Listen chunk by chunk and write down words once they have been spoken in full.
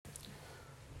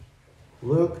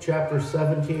Luke chapter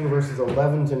 17, verses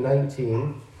 11 to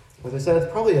 19. As I said,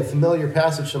 it's probably a familiar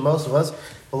passage to most of us,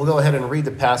 but we'll go ahead and read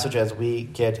the passage as we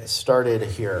get started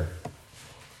here.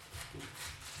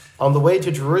 On the way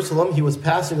to Jerusalem, he was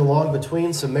passing along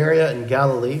between Samaria and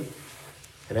Galilee,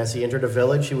 and as he entered a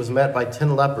village, he was met by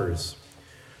 10 lepers,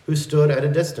 who stood at a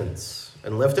distance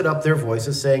and lifted up their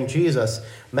voices, saying, "Jesus,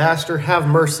 Master, have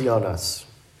mercy on us."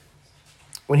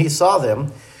 When he saw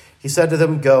them, he said to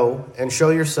them, "Go and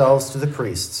show yourselves to the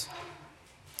priests."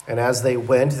 And as they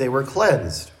went, they were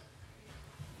cleansed.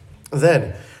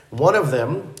 Then one of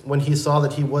them, when he saw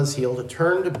that he was healed,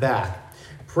 turned back,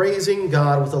 praising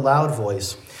God with a loud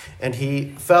voice. And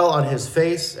he fell on his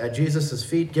face at Jesus'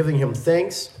 feet, giving him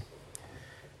thanks.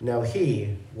 Now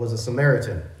he was a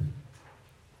Samaritan.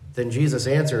 Then Jesus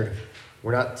answered,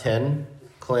 "Were not 10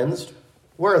 cleansed?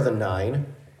 Where are the 9?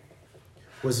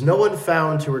 Was no one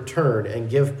found to return and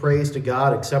give praise to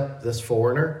God except this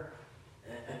foreigner?"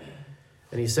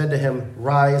 And he said to him,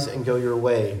 "Rise and go your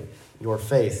way. Your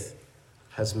faith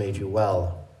has made you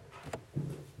well."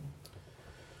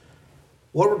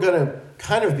 What we're going to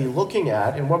kind of be looking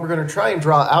at, and what we're going to try and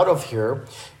draw out of here,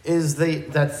 is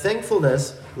that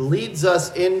thankfulness leads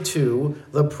us into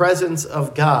the presence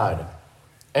of God.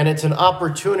 And it's an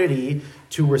opportunity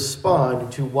to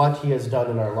respond to what he has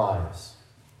done in our lives.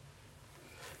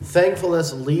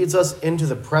 Thankfulness leads us into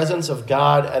the presence of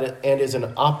God and is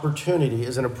an opportunity,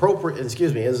 is an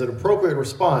appropriate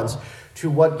response to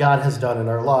what God has done in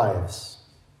our lives.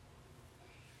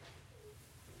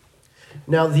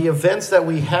 Now, the events that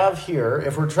we have here,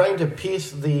 if we're trying to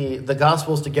piece the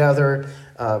Gospels together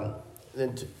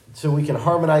so we can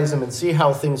harmonize them and see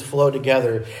how things flow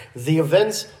together, the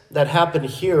events that happen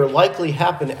here likely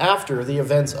happen after the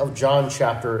events of John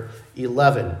chapter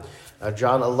 11.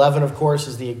 John 11, of course,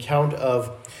 is the account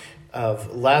of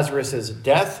Lazarus'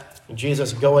 death,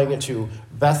 Jesus going to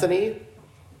Bethany,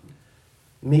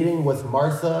 meeting with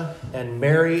Martha and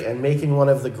Mary, and making one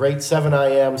of the great 7 I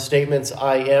am statements,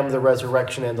 "I am the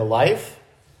resurrection and the life,"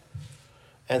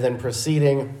 and then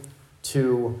proceeding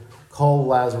to call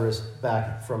Lazarus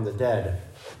back from the dead.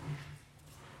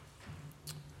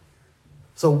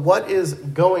 So what is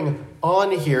going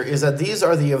on here is that these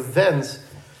are the events.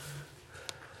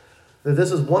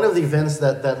 This is one of the events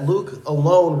that Luke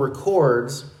alone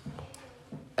records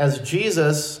as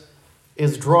Jesus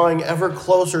is drawing ever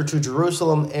closer to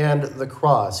Jerusalem and the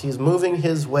cross. He's moving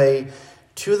his way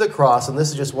to the cross, and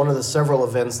this is just one of the several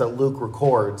events that Luke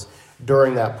records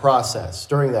during that process,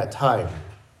 during that time.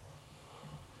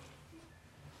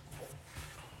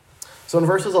 So in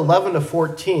verses 11 to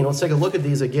 14, let's take a look at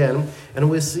these again,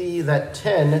 and we see that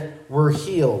 10 were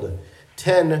healed.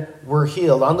 10 were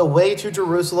healed. On the way to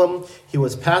Jerusalem, he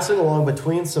was passing along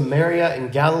between Samaria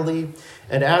and Galilee,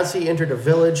 and as he entered a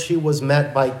village, he was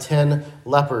met by 10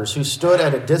 lepers who stood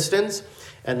at a distance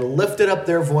and lifted up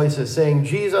their voices, saying,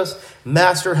 "Jesus,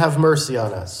 Master, have mercy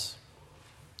on us."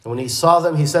 And when he saw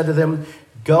them, he said to them,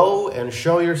 "Go and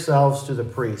show yourselves to the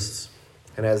priests."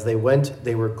 And as they went,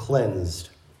 they were cleansed.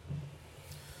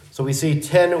 So we see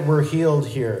 10 were healed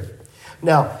here.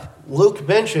 Now, Luke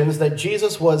mentions that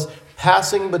Jesus was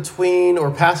passing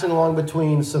along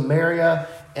between Samaria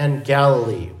and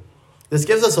Galilee. This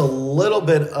gives us a little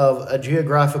bit of a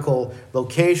geographical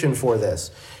location for this.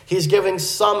 He's giving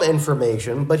some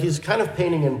information, but he's kind of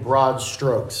painting in broad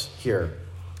strokes here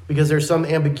because there's some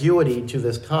ambiguity to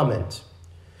this comment.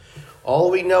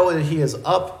 All we know is he is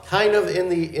up kind of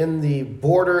in the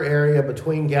border area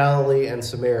between Galilee and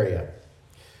Samaria.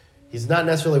 He's not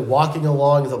necessarily walking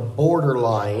along the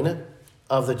borderline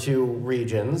of the two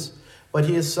regions, but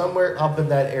he is somewhere up in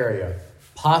that area,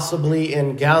 possibly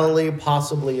in Galilee,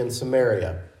 possibly in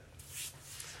Samaria.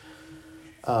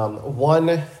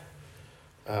 One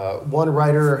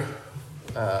writer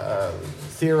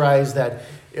theorized that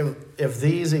if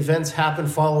these events happen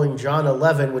following John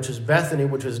 11, which is Bethany,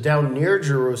 which is down near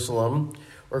Jerusalem,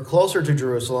 or closer to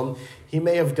Jerusalem, he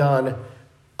may have gone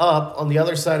up on the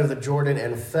other side of the Jordan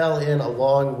and fell in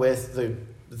along with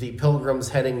the pilgrims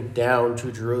heading down to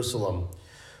Jerusalem.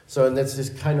 So and that's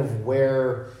just kind of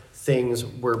where things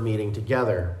were meeting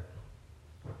together.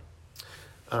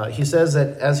 He says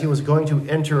that as he was going to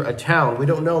enter a town, we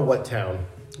don't know what town.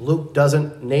 Luke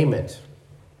doesn't name it.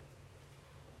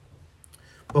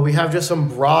 But we have just some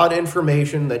broad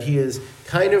information that he is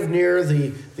kind of near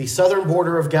the southern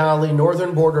border of Galilee,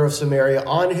 northern border of Samaria,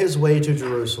 on his way to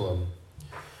Jerusalem,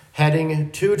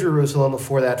 heading to Jerusalem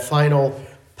for that final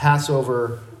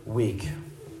Passover week.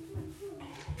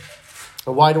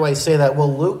 And why do I say that?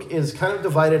 Well, Luke is kind of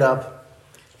divided up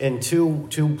in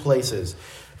two places.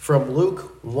 From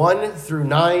Luke 1 through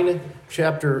 9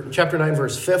 chapter 9,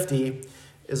 verse 50,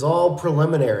 is all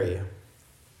preliminary.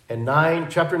 And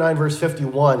chapter 9, verse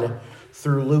 51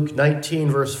 through Luke 19,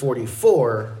 verse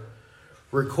 44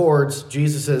 records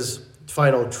Jesus'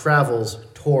 final travels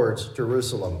towards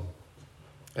Jerusalem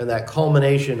and that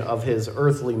culmination of his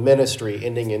earthly ministry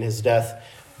ending in his death,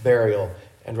 burial,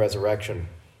 and resurrection.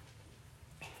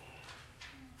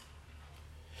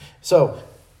 So,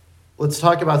 let's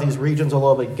talk about these regions a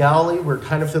little bit. Galilee, we're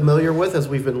kind of familiar with as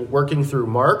we've been working through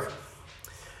Mark.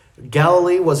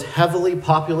 Galilee was heavily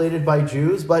populated by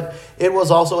Jews, but it was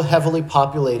also heavily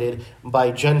populated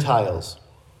by Gentiles.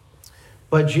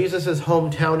 But Jesus'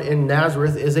 hometown in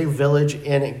Nazareth is a village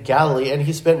in Galilee, and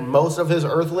he spent most of his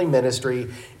earthly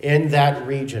ministry in that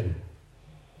region.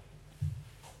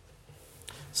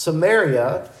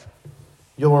 Samaria,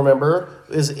 you'll remember,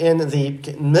 is in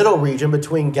the middle region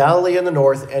between Galilee in the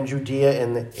north and Judea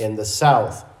in the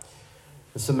south.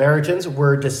 The Samaritans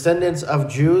were descendants of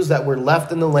Jews that were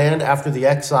left in the land after the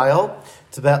exile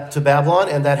to Babylon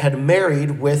and that had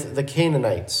married with the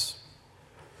Canaanites.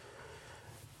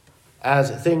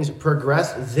 As things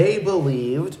progressed, they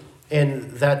believed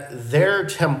in that their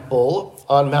temple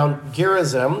on Mount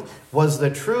Gerizim was the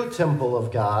true temple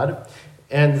of God,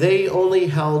 and they only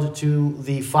held to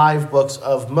the 5 books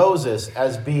of Moses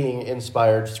as being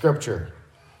inspired scripture.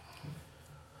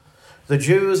 The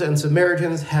Jews and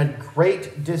Samaritans had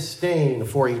great disdain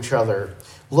for each other,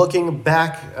 looking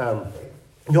back,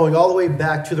 going all the way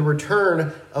back to the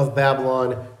return of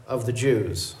Babylon of the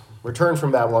Jews, return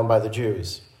from Babylon by the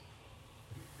Jews.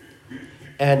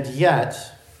 And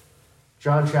yet,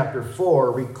 John chapter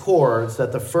 4 records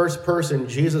that the first person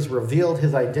Jesus revealed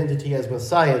his identity as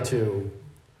Messiah to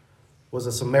was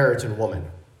a Samaritan woman.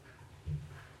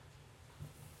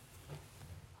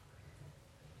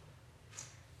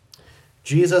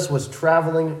 Jesus was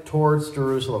traveling towards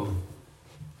Jerusalem.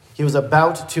 He was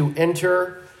about to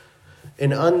enter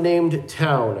an unnamed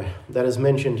town that is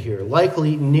mentioned here,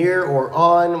 likely near or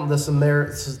on the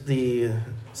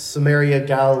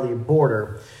Samaria-Galilee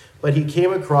border, but he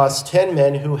came across 10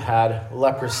 men who had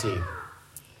leprosy.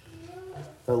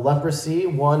 The leprosy,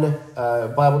 one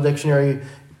Bible dictionary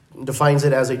defines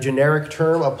it as a generic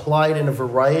term applied in a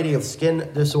variety of skin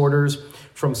disorders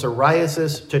from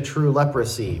psoriasis to true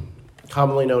leprosy,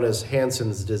 commonly known as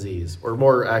Hansen's disease, or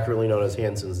more accurately known as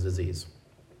Hansen's disease.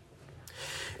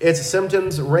 Its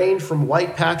symptoms range from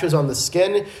white patches on the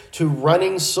skin to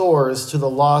running sores to the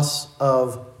loss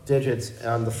of digits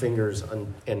on the fingers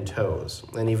and toes,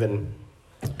 and even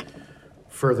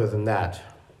further than that.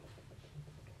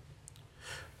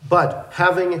 But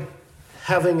having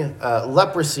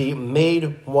leprosy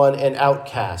made one an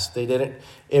outcast. If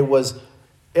it was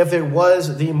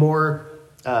the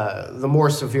more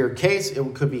severe case,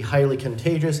 it could be highly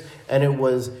contagious, and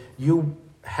you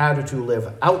had to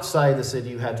live outside the city,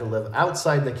 you had to live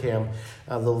outside the camp.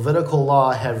 The Levitical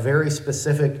law had very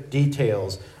specific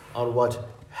details on what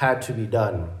had to be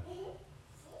done.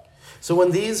 So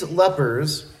when these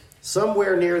lepers,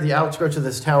 somewhere near the outskirts of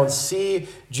this town, see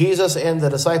Jesus and the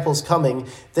disciples coming,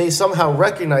 they somehow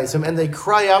recognize him and they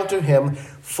cry out to him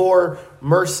for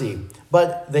mercy.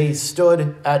 But they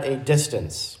stood at a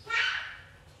distance.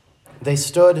 They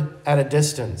stood at a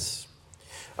distance.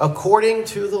 According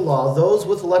to the law, those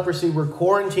with leprosy were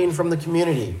quarantined from the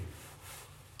community.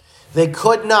 They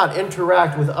could not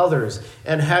interact with others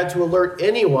and had to alert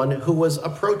anyone who was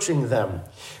approaching them.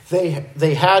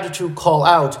 They had to call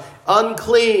out,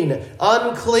 "Unclean,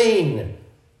 unclean,"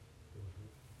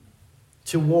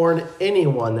 to warn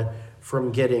anyone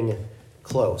from getting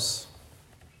close.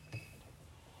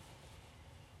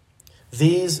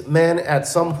 These men at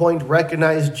some point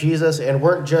recognized Jesus and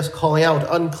weren't just calling out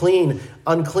unclean,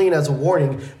 unclean as a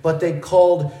warning, but they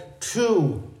called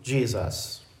to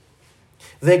Jesus.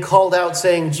 They called out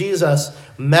saying, "Jesus,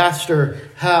 Master,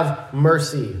 have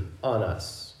mercy on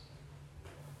us."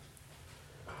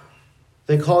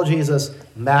 They call Jesus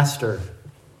Master.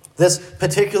 This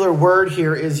particular word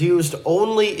here is used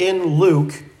only in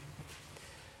Luke,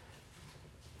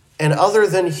 and other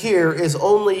than here is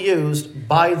only used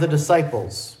by the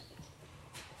disciples.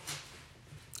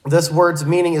 This word's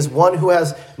meaning is one who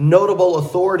has notable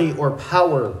authority or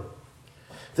power.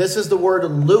 This is the word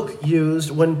Luke used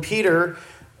when Peter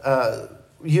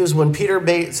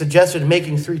suggested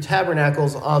making 3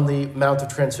 tabernacles on the Mount of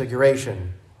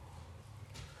Transfiguration.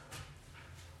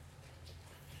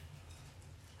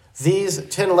 These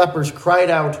 10 lepers cried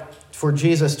out for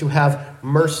Jesus to have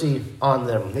mercy on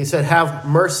them. They said, "Have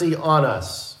mercy on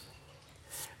us."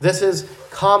 This is a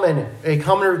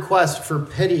common request for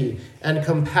pity and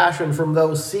compassion from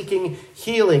those seeking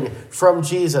healing from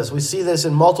Jesus. We see this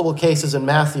in multiple cases in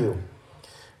Matthew.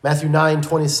 Matthew 9,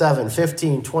 27,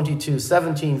 15, 22,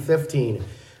 17, 15.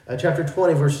 Chapter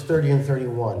 20, verse 30 and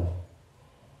 31.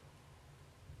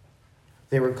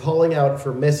 They were calling out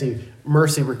for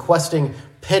mercy, requesting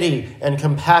pity and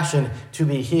compassion to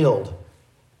be healed.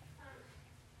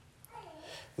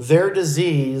 Their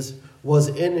disease was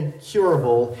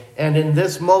incurable, and in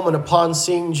this moment, upon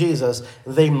seeing Jesus,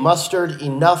 they mustered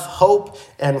enough hope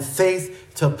and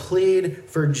faith to plead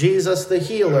for Jesus the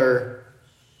healer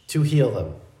to heal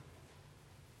them.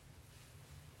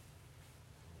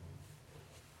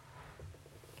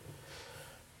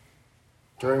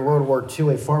 During World War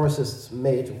II, a pharmacist's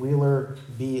mate, Wheeler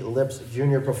B. Lipps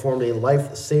Jr., performed a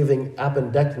life-saving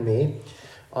appendectomy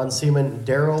on seaman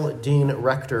Darrell Dean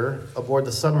Rector aboard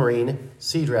the submarine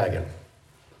Sea Dragon.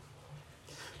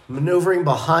 Maneuvering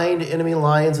behind enemy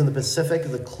lines in the Pacific,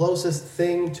 the closest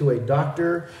thing to a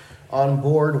doctor on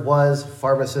board was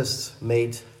pharmacist's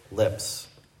mate Lipps,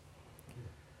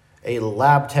 a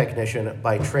lab technician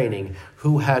by training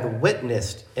who had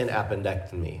witnessed an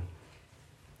appendectomy.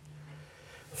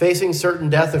 Facing certain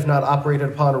death if not operated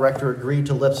upon, Rector agreed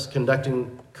to Lipps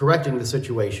correcting the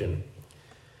situation.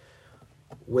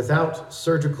 Without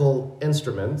surgical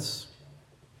instruments,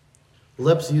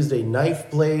 Lipps used a knife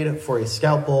blade for a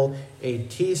scalpel, a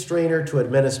tea strainer to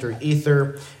administer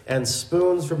ether, and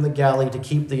spoons from the galley to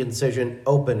keep the incision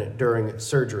open during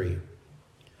surgery.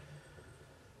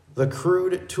 The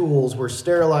crude tools were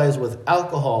sterilized with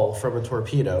alcohol from a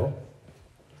torpedo.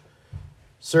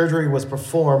 Surgery was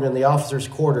performed in the officers'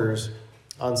 quarters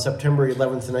on September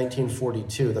 11th,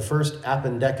 1942, the first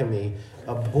appendectomy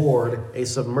aboard a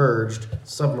submerged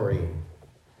submarine.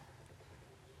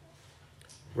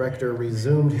 Rector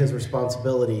resumed his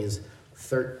responsibilities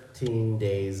 13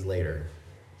 days later.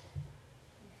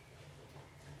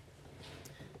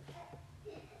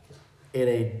 In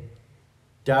a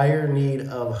dire need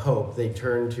of hope, they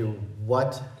turned to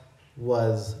what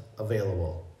was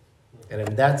available. And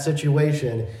in that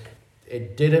situation,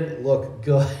 it didn't look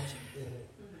good.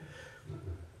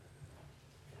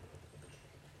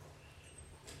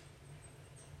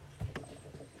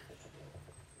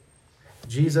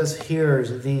 Jesus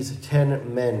hears these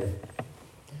 10 men.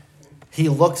 He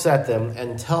looks at them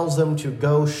and tells them to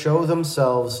go show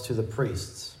themselves to the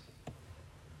priests.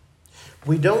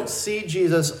 We don't see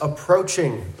Jesus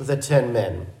approaching the 10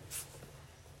 men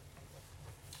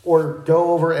or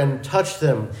go over and touch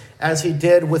them as he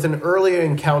did with an earlier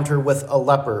encounter with a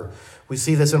leper. We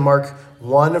see this in Mark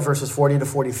 1, verses 40 to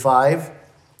 45,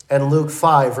 and Luke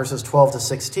 5, verses 12 to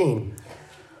 16,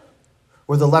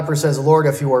 where the leper says, "Lord,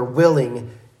 if you are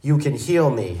willing, you can heal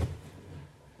me."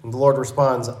 And the Lord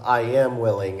responds, "I am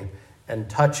willing," and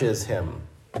touches him.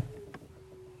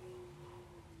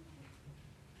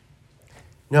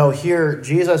 No, here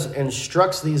Jesus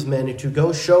instructs these men to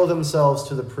go show themselves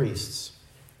to the priests.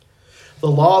 The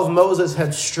law of Moses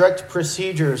had strict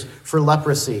procedures for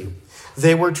leprosy.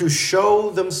 They were to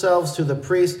show themselves to the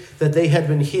priest that they had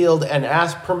been healed and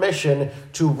ask permission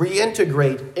to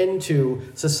reintegrate into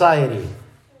society.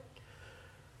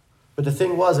 But the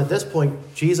thing was, at this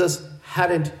point, Jesus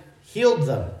hadn't healed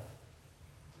them.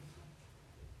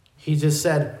 He just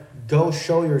said, "Go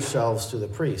show yourselves to the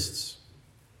priests."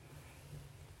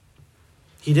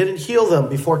 He didn't heal them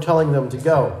before telling them to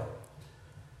go.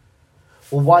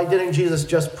 Well, why didn't Jesus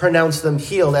just pronounce them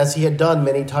healed as he had done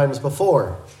many times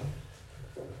before?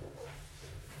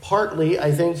 Partly,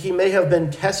 I think he may have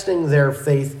been testing their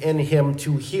faith in him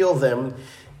to heal them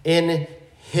in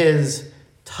his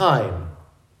time,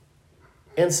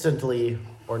 instantly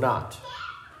or not.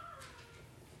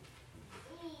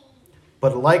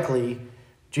 But likely,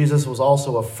 Jesus was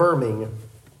also affirming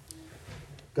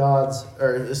he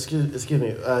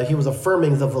was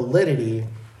affirming the validity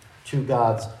to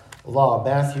God's law.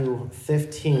 Matthew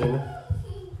 15,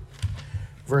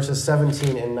 verses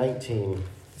 17 and 19.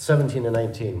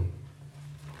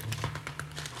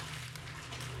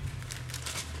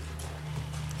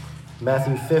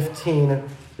 Matthew 15,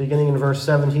 beginning in verse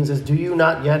 17, says, "Do you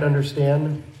not yet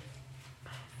understand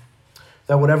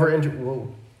that whatever..."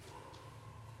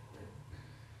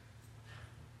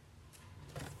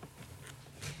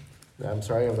 I'm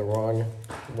sorry, I have the wrong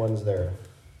ones there.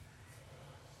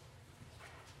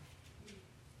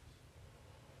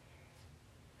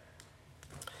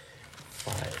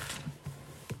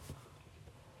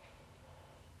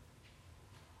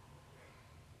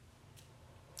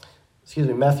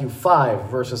 Matthew 5,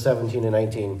 verses 17 and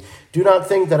 19. "Do not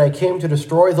think that I came to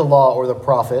destroy the law or the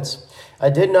prophets.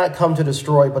 I did not come to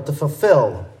destroy, but to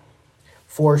fulfill.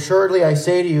 For assuredly I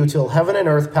say to you, till heaven and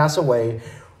earth pass away,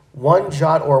 One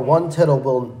jot or one tittle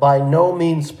will by no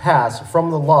means pass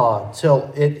from the law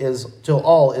till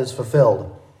all is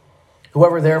fulfilled.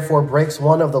 Whoever therefore breaks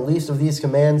one of the least of these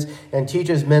commands and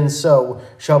teaches men so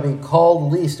shall be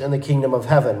called least in the kingdom of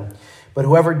heaven. But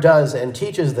whoever does and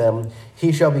teaches them,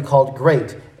 he shall be called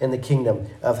great in the kingdom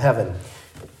of heaven.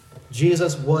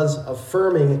 Jesus was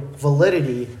affirming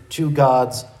validity to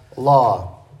God's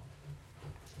law.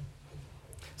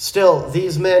 Still,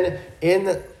 these men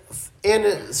in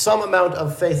some amount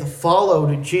of faith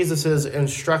followed Jesus'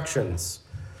 instructions.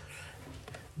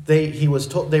 They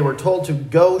were told to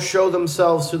go show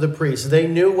themselves to the priests. They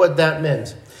knew what that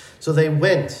meant. So they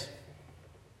went.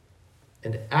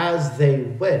 And as they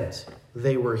went,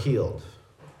 they were healed.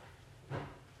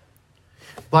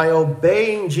 By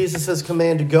obeying Jesus'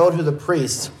 command to go to the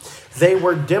priests, they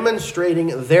were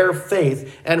demonstrating their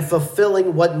faith and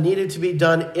fulfilling what needed to be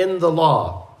done in the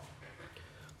law.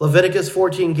 Leviticus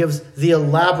 14 gives the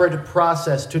elaborate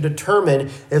process to determine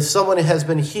if someone has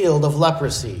been healed of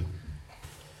leprosy.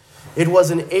 It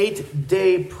was an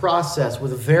 8-day process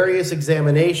with various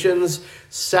examinations,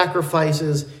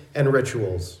 sacrifices, and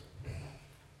rituals.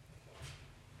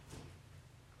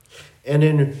 And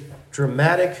in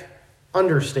dramatic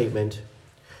understatement,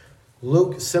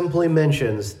 Luke simply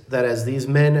mentions that as these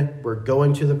men were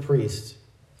going to the priest,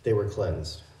 they were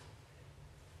cleansed.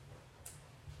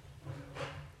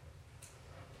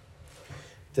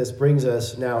 This brings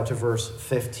us now to verse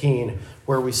 15,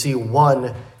 where we see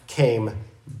one came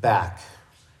back.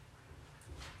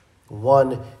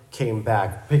 One came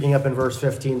back. Picking up in verse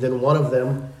 15, then one of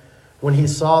them, when he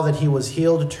saw that he was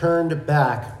healed, turned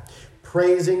back,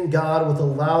 praising God with a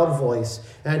loud voice,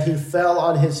 and he fell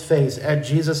on his face at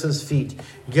Jesus' feet,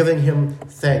 giving him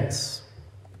thanks.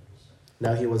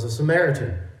 Now he was a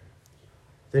Samaritan.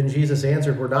 Then Jesus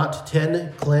answered, were not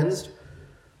 10 cleansed?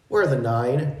 Where are the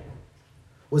 9?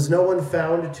 Was no one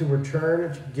found to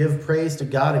return to give praise to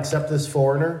God except this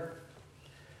foreigner?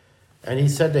 And he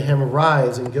said to him,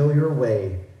 rise and go your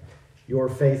way. Your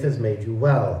faith has made you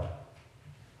well.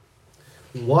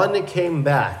 One came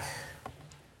back.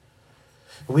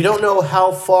 We don't know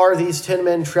how far these 10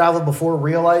 men traveled before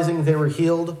realizing they were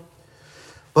healed,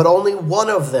 but only one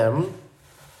of them,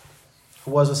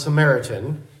 who was a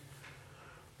Samaritan,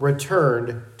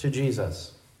 returned to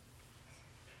Jesus.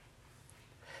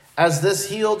 As this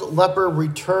healed leper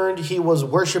returned, he was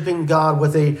worshiping God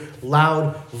with a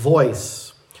loud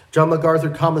voice. John MacArthur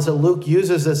comments that Luke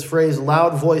uses this phrase,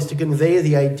 loud voice, to convey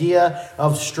the idea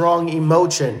of strong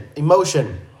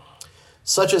emotion,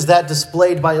 such as that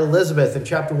displayed by Elizabeth in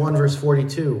chapter 1, verse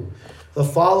 42. The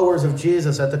followers of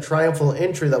Jesus at the triumphal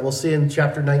entry that we'll see in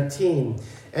chapter 19,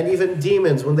 and even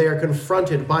demons when they are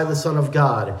confronted by the Son of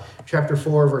God, chapter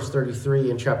 4, verse 33,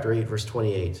 and chapter 8, verse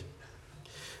 28.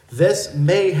 This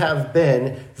may have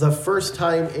been the first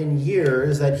time in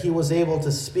years that he was able to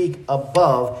speak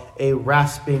above a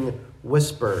rasping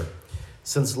whisper,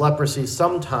 since leprosy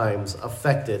sometimes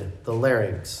affected the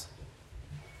larynx.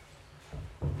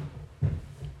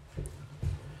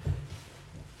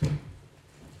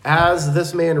 As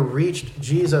this man reached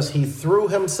Jesus, he threw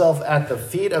himself at the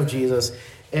feet of Jesus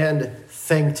and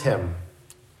thanked him.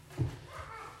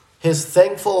 His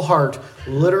thankful heart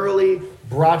literally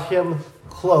brought him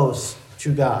close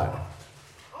to God.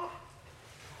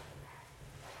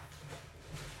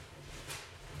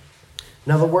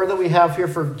 Now, the word that we have here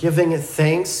for giving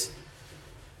thanks,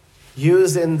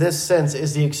 used in this sense,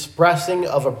 is the expressing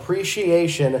of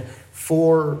appreciation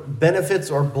for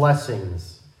benefits or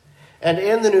blessings. And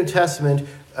in the New Testament,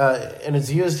 and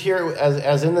it's used here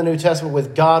as in the New Testament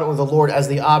with God or the Lord as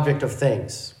the object of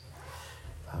thanks.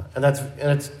 And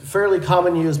it's fairly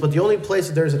common use, but the only place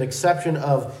that there's an exception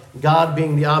of God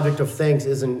being the object of thanks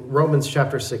is in Romans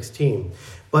chapter 16.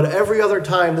 But every other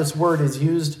time this word is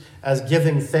used as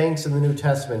giving thanks in the New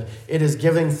Testament, it is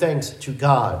giving thanks to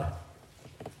God.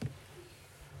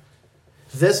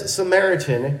 This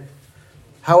Samaritan,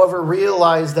 however,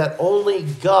 realized that only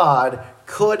God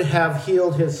could have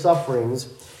healed his sufferings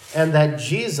and that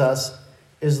Jesus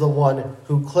is the one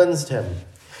who cleansed him.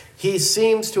 He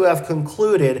seems to have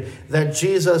concluded that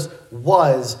Jesus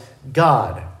was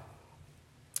God.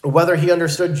 Whether he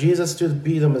understood Jesus to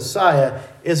be the Messiah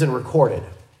isn't recorded.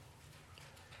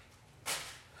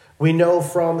 We know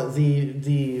from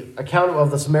the account of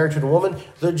the Samaritan woman,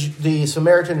 the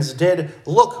Samaritans did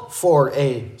look for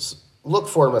a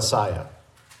Messiah.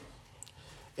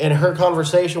 In her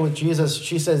conversation with Jesus,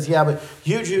 she says, yeah, but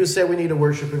you Jews say we need to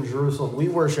worship in Jerusalem. We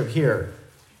worship here.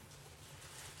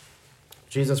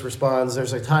 Jesus responds,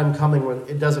 there's a time coming when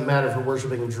it doesn't matter if we're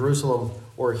worshiping in Jerusalem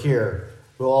or here.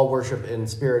 We'll all worship in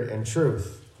spirit and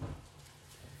truth.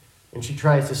 And she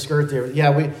tries to skirt there.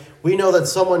 Yeah, we know that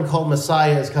someone called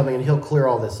Messiah is coming and he'll clear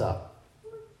all this up.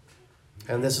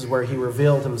 And this is where he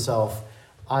revealed himself.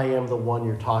 I am the one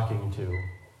you're talking to.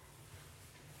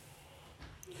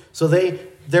 So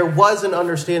there was an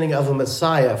understanding of a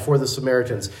Messiah for the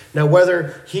Samaritans. Now,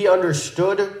 whether he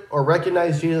understood or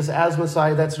recognized Jesus as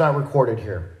Messiah, that's not recorded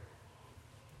here.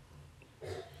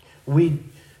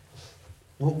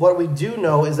 What we do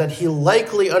know is that he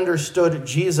likely understood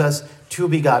Jesus to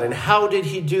be God. And how did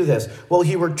he do this? Well,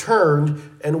 he returned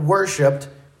and worshiped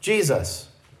Jesus.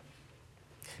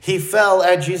 He fell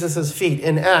at Jesus' feet,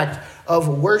 an act of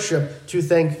worship to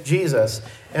thank Jesus.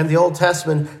 And the Old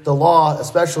Testament, the law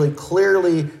especially,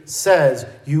 clearly says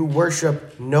you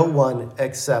worship no one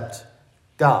except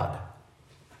God.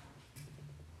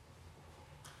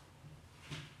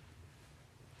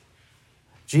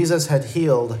 Jesus had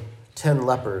healed 10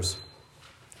 lepers.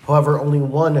 However, only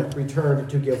one returned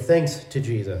to give thanks to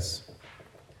Jesus.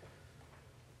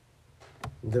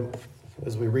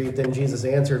 As we read, then Jesus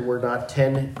answered, were not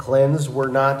 10 cleansed? Where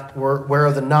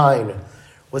are the 9?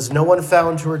 Was no one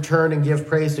found to return and give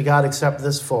praise to God except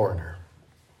this foreigner?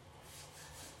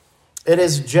 It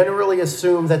is generally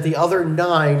assumed that the other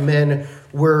 9 men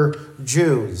were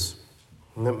Jews.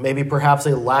 Maybe perhaps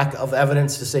a lack of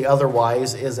evidence to say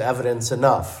otherwise is evidence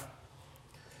enough.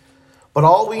 But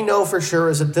all we know for sure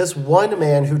is that this one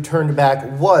man who turned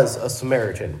back was a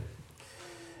Samaritan.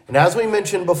 And as we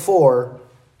mentioned before,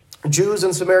 Jews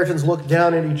and Samaritans looked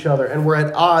down at each other and were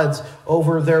at odds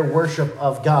over their worship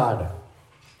of God.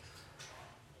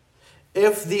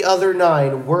 If the other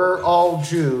 9 were all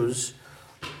Jews,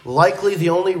 likely the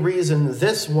only reason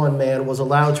this one man was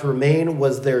allowed to remain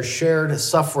was their shared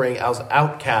suffering as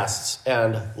outcasts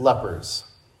and lepers.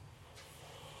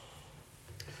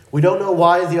 We don't know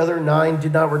why the other 9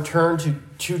 did not return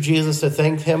to Jesus to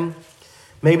thank him.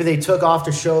 Maybe they took off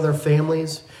to show their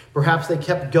families. Perhaps they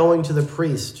kept going to the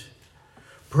priest.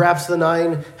 Perhaps the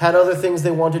 9 had other things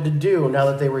they wanted to do now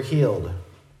that they were healed.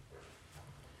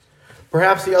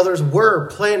 Perhaps the others were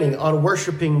planning on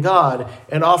worshiping God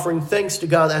and offering thanks to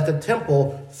God at the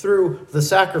temple through the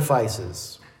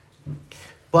sacrifices.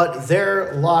 But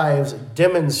their lives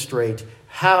demonstrate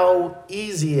how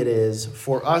easy it is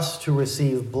for us to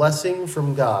receive blessing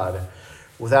from God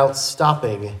without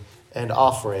stopping and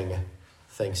offering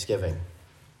thanksgiving.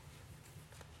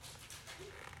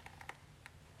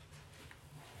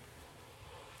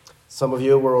 Some of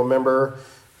you will remember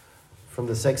from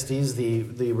the 60s,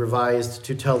 the revised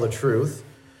To Tell the Truth.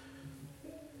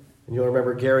 And you'll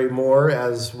remember Gary Moore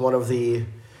as one of the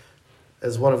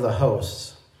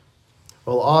hosts.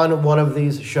 Well, on one of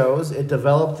these shows, it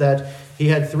developed that he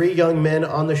had 3 young men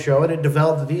on the show, and it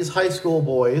developed that these high school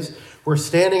boys were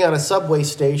standing on a subway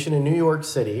station in New York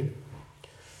City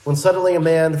when suddenly a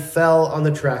man fell on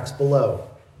the tracks below.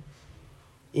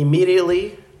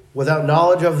 Immediately, without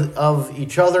knowledge of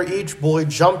each other, each boy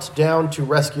jumped down to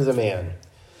rescue the man.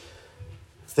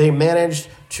 They managed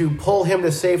to pull him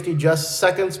to safety just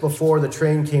seconds before the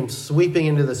train came sweeping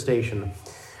into the station.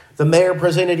 The mayor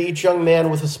presented each young man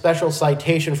with a special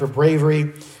citation for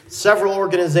bravery. Several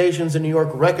organizations in New York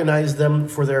recognized them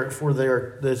for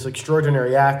this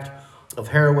extraordinary act of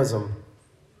heroism.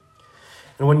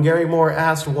 And when Gary Moore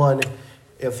asked one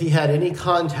if he had any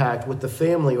contact with the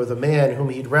family or the man whom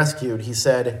he'd rescued, he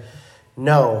said,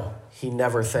 "No, he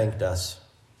never thanked us."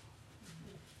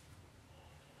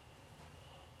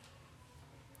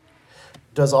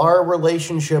 Does our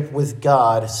relationship with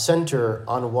God center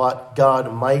on what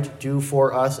God might do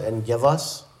for us and give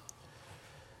us?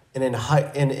 An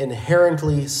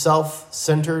inherently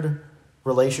self-centered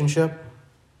relationship?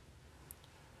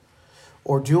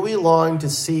 Or do we long to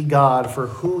see God for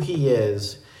who he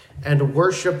is and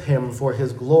worship him for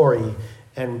his glory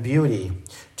and beauty,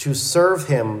 to serve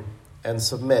him and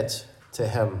submit to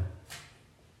him?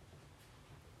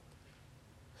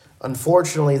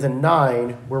 Unfortunately, the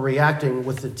 9 were reacting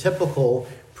with the typical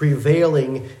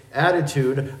prevailing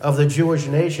attitude of the Jewish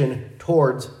nation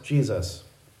towards Jesus.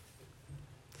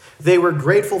 They were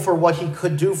grateful for what he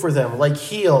could do for them, like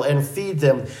heal and feed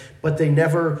them, but they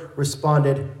never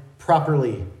responded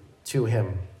properly to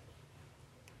him.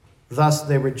 Thus,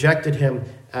 they rejected him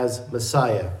as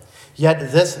Messiah.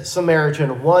 Yet this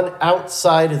Samaritan, one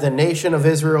outside the nation of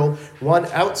Israel, one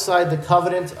outside the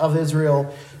covenant of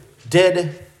Israel,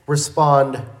 did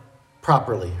respond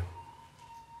properly.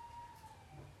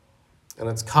 And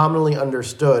it's commonly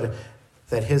understood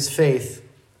that his faith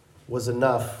was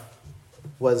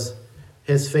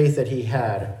his faith that he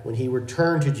had when he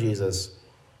returned to Jesus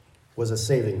was a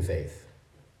saving faith.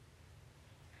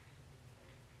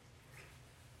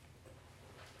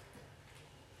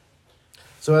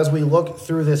 So as we look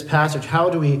through this passage,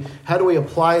 how do we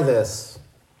apply this?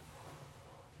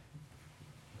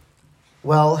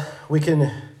 Well, we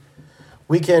can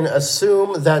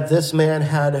assume that this man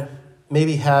had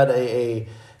developed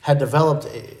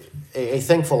a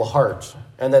thankful heart,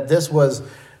 and that this was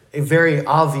a very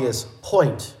obvious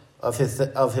point of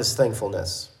his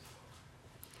thankfulness.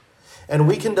 And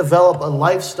we can develop a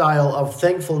lifestyle of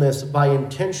thankfulness by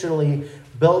intentionally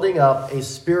building up a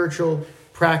spiritual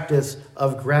practice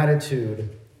of gratitude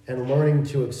and learning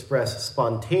to express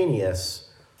spontaneous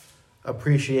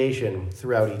appreciation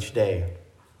throughout each day.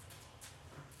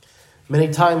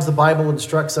 Many times the Bible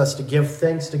instructs us to give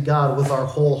thanks to God with our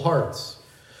whole hearts.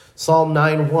 Psalm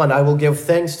 9:1, I will give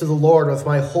thanks to the Lord with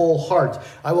my whole heart.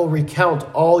 I will recount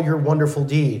all your wonderful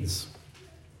deeds.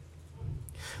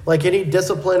 Like any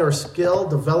discipline or skill,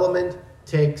 development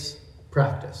takes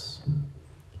practice.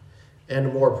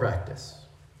 And more practice.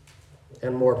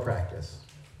 And more practice.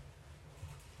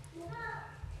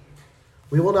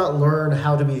 We will not learn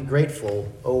how to be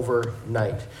grateful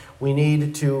overnight. We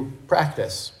need to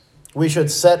practice. We should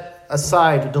set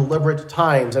aside deliberate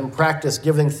times and practice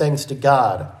giving thanks to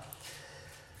God.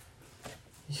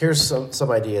 Here's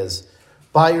some ideas.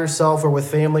 By yourself or with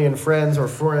family and friends,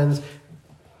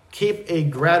 keep a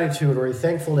gratitude or a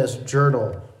thankfulness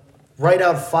journal. Write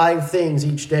out 5 things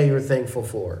each day you're thankful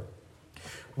for.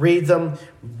 Read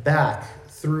back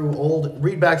through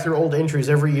old entries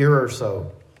every year or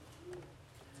so.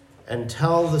 And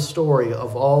tell the story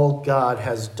of all God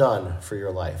has done for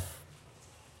your life.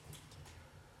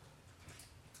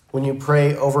 When you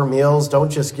pray over meals, don't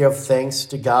just give thanks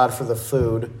to God for the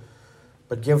food,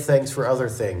 but give thanks for other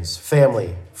things,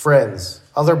 family, friends,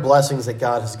 other blessings that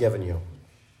God has given you.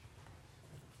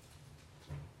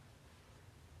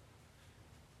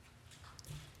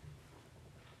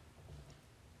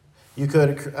 You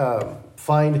could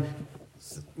find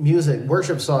music,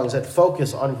 worship songs that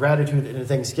focus on gratitude and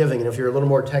thanksgiving. And if you're a little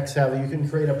more tech savvy, you can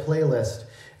create a playlist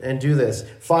and do this.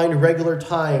 Find regular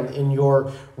time in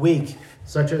your week,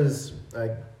 such as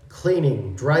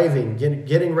cleaning, driving,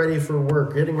 getting ready for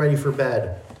work, getting ready for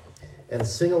bed, and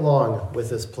sing along with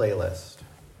this playlist.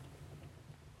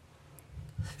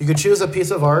 You could choose a piece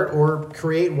of art or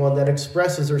create one that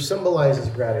expresses or symbolizes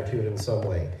gratitude in some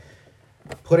way.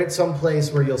 Put it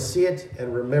someplace where you'll see it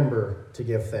and remember to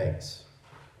give thanks.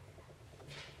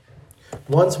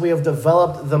 Once we have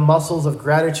developed the muscles of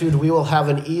gratitude, we will have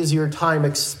an easier time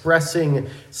expressing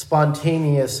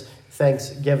spontaneous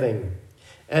thanksgiving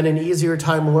and an easier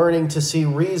time learning to see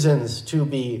reasons to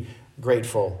be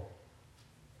grateful.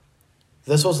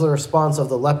 This was the response of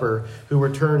the leper who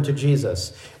returned to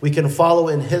Jesus. We can follow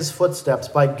in his footsteps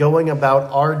by going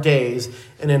about our days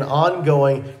in an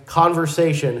ongoing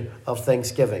conversation of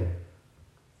thanksgiving.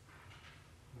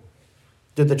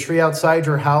 Did the tree outside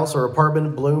your house or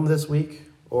apartment bloom this week?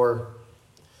 Or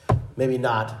maybe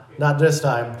not. Not this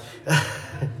time.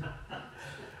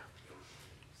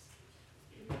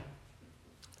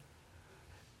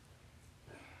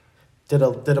 Did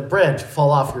a branch fall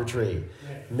off your tree?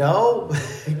 No?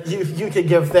 You can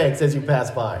give thanks as you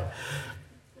pass by.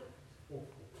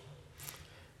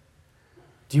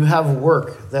 Do you have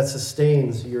work that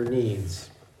sustains your needs?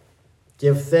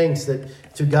 Give thanks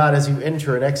to God as you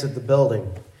enter and exit the building.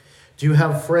 Do you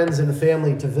have friends and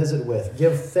family to visit with?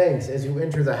 Give thanks as you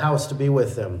enter the house to be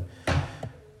with them.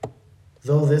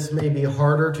 Though this may be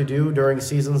harder to do during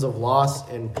seasons of loss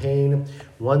and pain,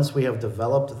 once we have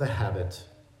developed the habit,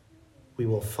 we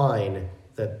will find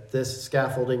that this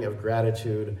scaffolding of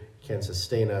gratitude can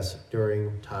sustain us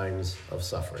during times of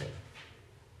suffering.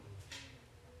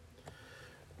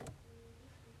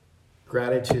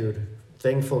 Gratitude,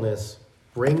 thankfulness,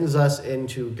 brings us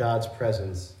into God's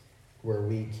presence where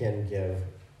we can give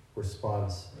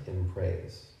response in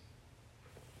praise.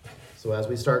 So as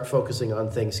we start focusing on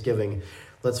Thanksgiving,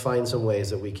 let's find some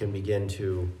ways that we can begin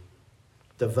to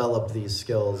develop these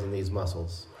skills and these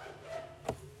muscles.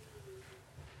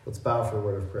 Let's bow for a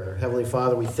word of prayer. Heavenly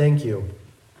Father, we thank you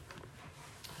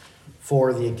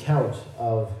for the account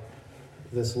of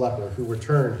this leper who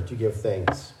returned to give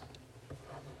thanks.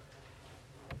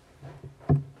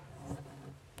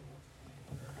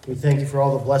 We thank you for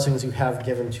all the blessings you have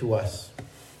given to us.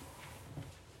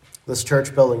 This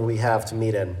church building we have to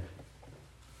meet in.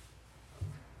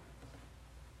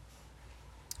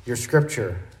 Your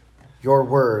scripture, your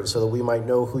word, so that we might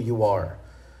know who you are,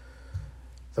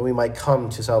 that we might come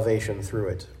to salvation through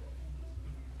it,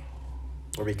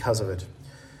 or because of it.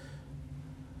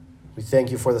 We thank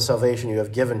you for the salvation you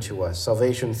have given to us,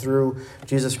 salvation through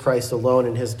Jesus Christ alone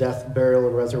in his death, burial,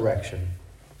 and resurrection.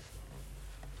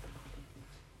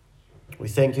 We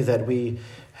thank you that we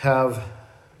have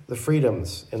the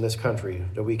freedoms in this country,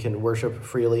 that we can worship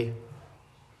freely,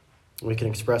 we can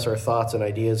express our thoughts and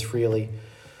ideas freely.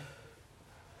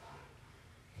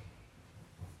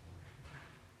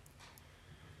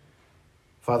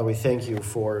 Father, we thank you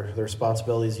for the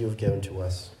responsibilities you have given to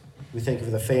us. We thank you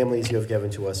for the families you have given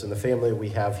to us and the family we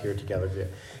have here together,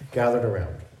 gathered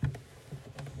around.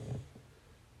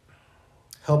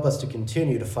 Help us to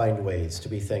continue to find ways to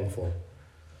be thankful.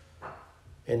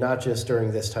 And not just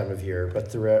during this time of year, but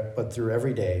through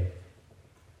every day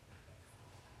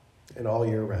and all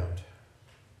year round.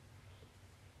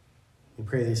 We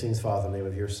pray these things, Father, in the name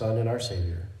of your Son and our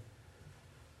Savior,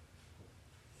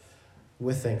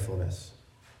 with thankfulness.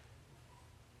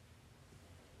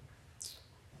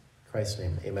 In Christ's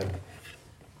name, amen.